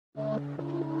I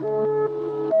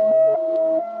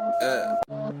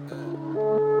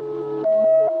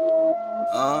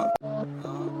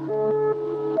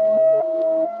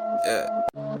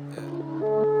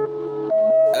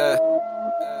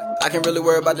can't really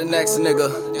worry about the next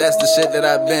nigga. That's the shit that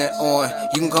I've been on.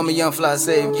 You can call me Young Fly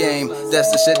Save Game.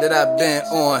 That's the shit that I've been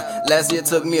on. Last year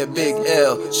took me a big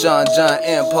L. Sean, John,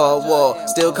 and Paul Wall.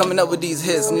 Still coming up with these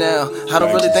hits now. I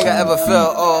don't really think I ever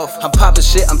fell off. I'm popping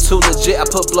shit, I'm too legit. I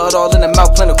put blood all in the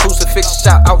mouth, playing a crucifix.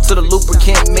 Shout out to the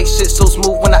lubricant. Make shit so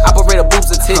smooth when I operate a boobs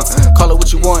and tits. Call it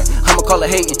what you want, I'ma call it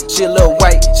hating. She a little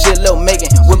white, she a little Megan.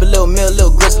 Whip a little meal,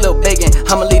 little grits, little bacon.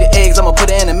 I'ma leave the eggs, I'ma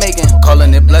put it in the making.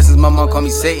 Calling it blessings, my mom call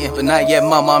me Satan. But not yet,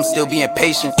 mama, I'm still being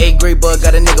patient. 8th grade bug,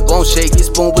 got a nigga bone shaky.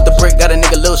 Spoon with the brick, got a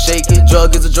nigga little shaky.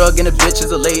 Drug is a drug and a bitch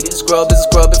is a lady. Scrub is a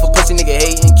scrub if a pussy nigga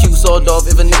hating. Q sawed off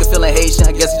if a nigga feeling Haitian.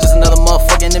 I guess it's just another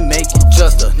motherfucker in the making.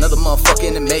 Just another motherfucker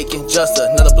in the making. Just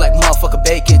another black motherfucker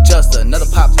baking. Just another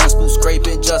pop gun spool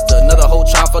scraping. Just another hoe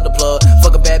trying for the plug.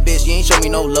 Fuck a bad bitch, you ain't show me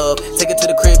no love. Take it to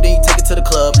the crib, then you take it to the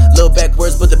club. Little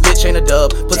backwards, but the bitch ain't a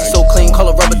dub. Pussy so clean,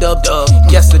 call her rubber dub dub.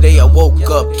 Yesterday I woke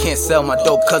up, can't sell my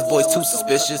dope cause boys too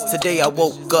suspicious. Today I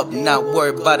woke up, not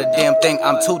worried about a damn thing,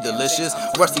 I'm too delicious.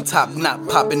 Rusty top not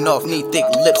popping off, need thick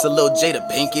lips, a little Jada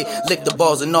Pinkett. Lick the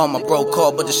balls and all my bro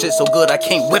call, but the shit so good I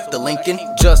can't whip the Lincoln.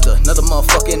 Just another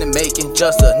motherfucker in the making.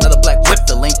 Just another black whip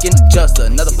the Lincoln. Just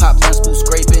another pop gun spool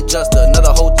scraping. Just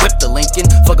another hoe whip the Lincoln.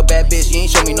 Fuck a bad bitch, you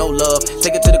ain't show me no love. Take